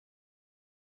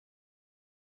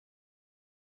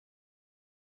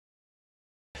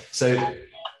So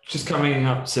just coming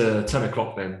up to 10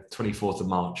 o'clock then, 24th of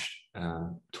March,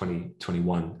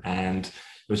 2021. And I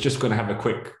was just going to have a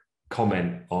quick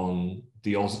comment on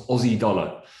the Aussie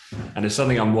dollar. And there's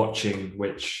something I'm watching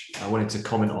which I wanted to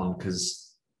comment on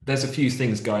because there's a few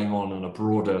things going on a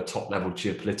broader top level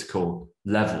geopolitical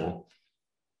level,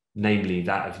 namely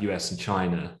that of US and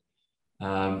China,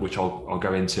 which I'll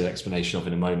go into explanation of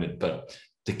in a moment. But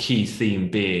the key theme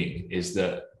being is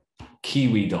that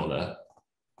Kiwi dollar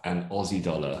and Aussie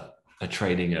dollar are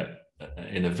trading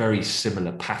in a very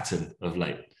similar pattern of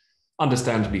late.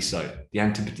 Understandably so. The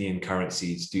Antipodean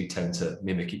currencies do tend to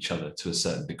mimic each other to a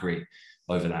certain degree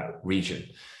over that region.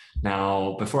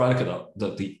 Now, before I look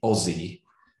at the Aussie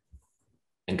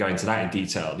and go into that in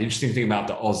detail, the interesting thing about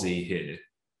the Aussie here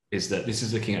is that this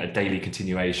is looking at a daily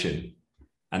continuation,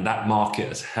 and that market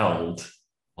has held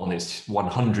on its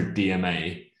 100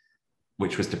 DMA,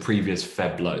 which was the previous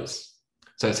Feb lows.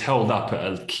 So it's held up at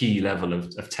a key level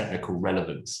of technical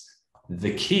relevance.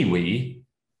 The Kiwi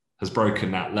has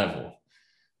broken that level.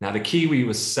 Now, the Kiwi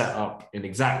was set up in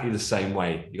exactly the same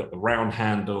way. You got the round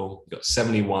handle, you got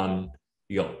 71,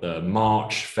 you got the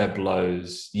March, Feb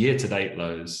lows, year-to-date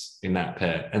lows in that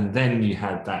pair. And then you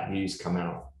had that news come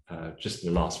out just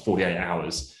in the last 48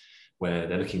 hours where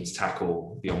they're looking to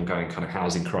tackle the ongoing kind of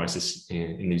housing crisis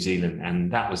in New Zealand.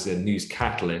 And that was the news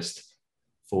catalyst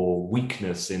for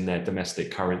weakness in their domestic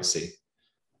currency.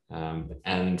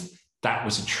 And that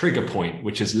was a trigger point,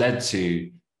 which has led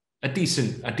to a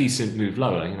decent move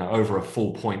lower, over a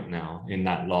full point now in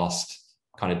that last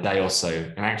kind of day or so.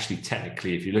 And actually,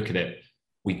 technically, if you look at it,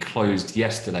 we closed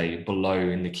yesterday below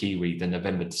in the Kiwi the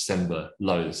November, December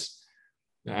lows,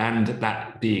 and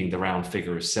that being the round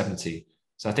figure of 70.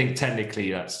 So I think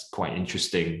technically that's quite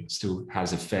interesting, still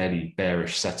has a fairly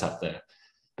bearish setup there.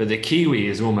 But the Kiwi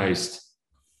is almost,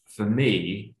 for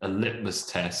me, a litmus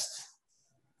test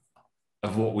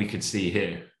of what we could see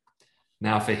here.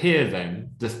 Now for here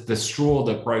then, the straw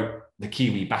that broke the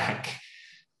Kiwi back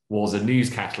was a news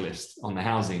catalyst on the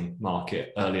housing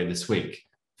market earlier this week.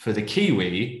 For the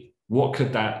Kiwi, what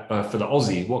could that, for the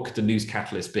Aussie, what could the news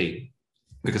catalyst be?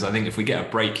 Because I think if we get a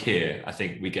break here, I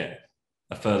think we get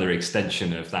a further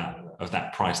extension of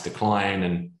that price decline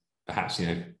and perhaps,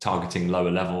 targeting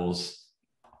lower levels.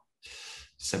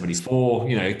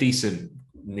 74, decent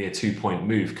near 2-point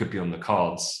move could be on the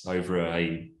cards over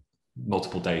a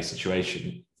multiple day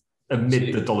situation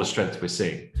amid the dollar strength we're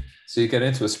seeing. So you get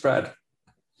into a spread.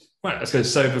 Right.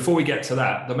 So before we get to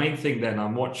that, the main thing then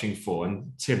I'm watching for,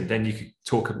 and Tim, then you could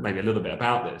talk maybe a little bit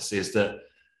about this, is that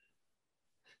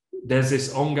there's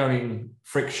this ongoing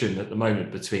friction at the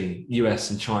moment between US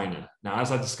and China. Now,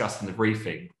 as I discussed in the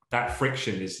briefing, that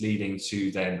friction is leading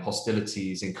to then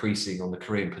hostilities increasing on the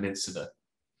Korean Peninsula.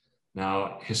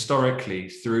 Now, historically,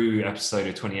 through episode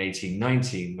of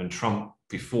 2018-19, when Trump,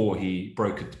 before he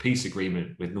brokered the peace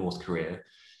agreement with North Korea,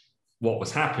 what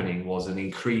was happening was an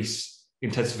increased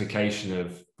intensification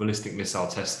of ballistic missile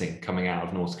testing coming out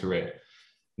of North Korea.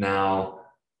 Now,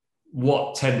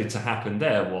 what tended to happen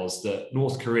there was that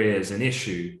North Korea is an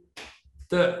issue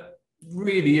that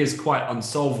really is quite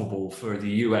unsolvable for the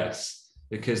US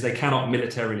because they cannot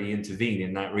militarily intervene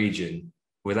in that region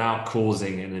without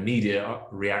causing an immediate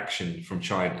reaction from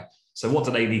China. So what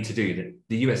do they need to do?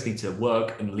 The US need to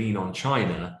work and lean on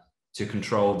China to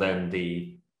control then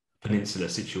the peninsula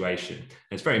situation. And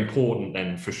it's very important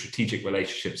then for strategic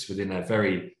relationships within a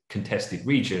very contested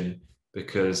region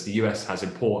because the US has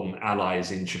important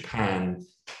allies in Japan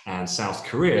and South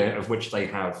Korea, of which they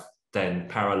have then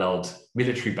paralleled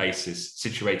military bases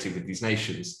situated with these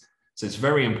nations. So it's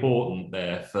very important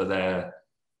there for their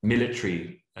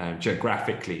military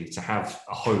geographically to have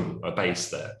a home, a base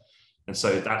there. And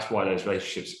so that's why those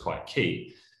relationships are quite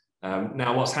key.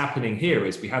 Now, what's happening here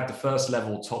is we had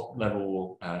the top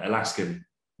level Alaskan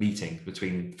meeting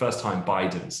between first-time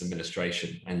Biden's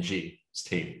administration and Xi's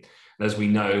team. And as we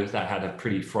know, that had a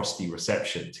pretty frosty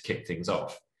reception to kick things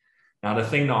off. Now, the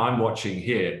thing that I'm watching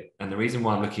here, and the reason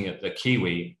why I'm looking at the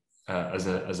Kiwi as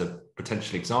a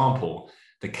potential example,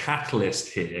 the catalyst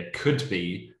here could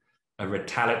be a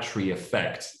retaliatory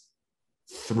effect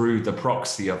through the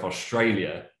proxy of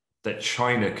Australia that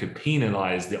China could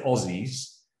penalize the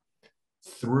Aussies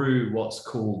through what's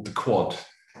called the Quad.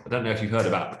 I don't know if you've heard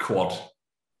about the Quad.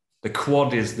 The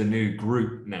Quad is the new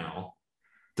group now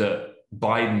that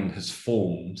Biden has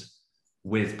formed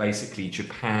with basically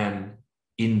Japan,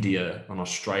 India, and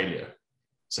Australia.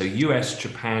 So US,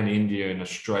 Japan, India, and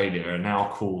Australia are now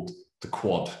called the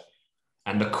Quad.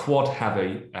 And the Quad have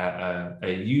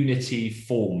a unity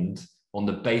formed on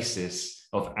the basis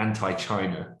of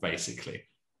anti-China, basically,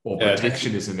 or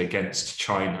protectionism against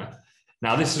China.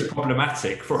 Now, this is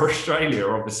problematic for Australia,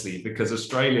 obviously, because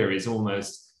Australia is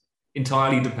almost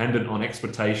entirely dependent on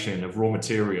exportation of raw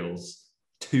materials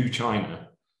to China.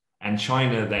 And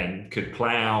China then could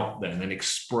play out then and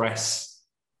express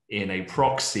in a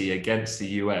proxy against the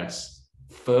US,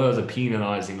 further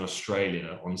penalizing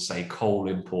Australia on, say, coal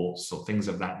imports or things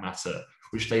of that matter,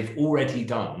 which they've already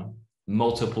done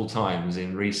multiple times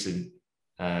in recent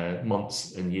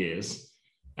months and years.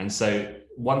 And so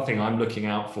one thing I'm looking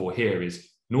out for here is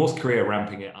North Korea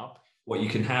ramping it up. What you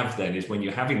can have then is when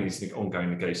you're having these ongoing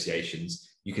negotiations,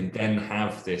 you can then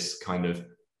have this kind of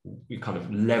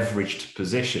leveraged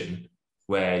position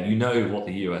where you know what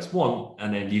the US want,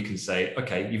 and then you can say,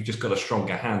 okay, you've just got a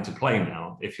stronger hand to play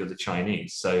now if you're the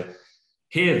Chinese. So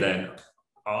here then,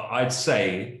 I'd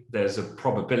say there's a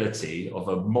probability of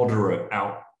a moderate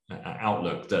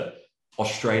outlook that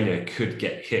Australia could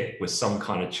get hit with some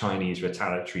kind of Chinese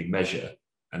retaliatory measure,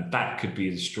 and that could be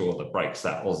the straw that breaks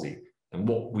that Aussie. And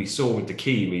what we saw with the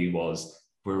Kiwi was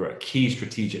we were at a key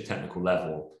strategic technical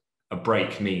level. A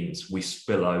break means we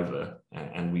spill over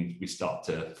and we start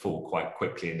to fall quite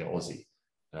quickly in the Aussie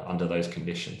under those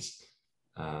conditions.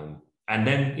 And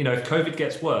then, if COVID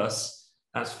gets worse,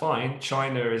 that's fine.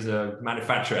 China is a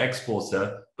manufacturer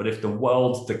exporter, but if the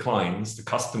world declines, the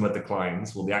customer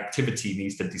declines, well, the activity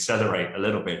needs to decelerate a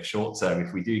little bit short term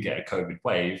if we do get a COVID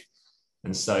wave.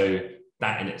 And so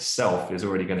that in itself is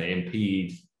already going to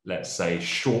impede, let's say,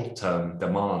 short-term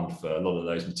demand for a lot of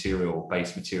those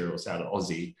base materials out of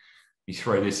Aussie. You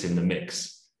throw this in the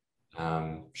mix,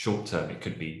 short-term, it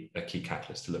could be a key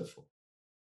catalyst to look for.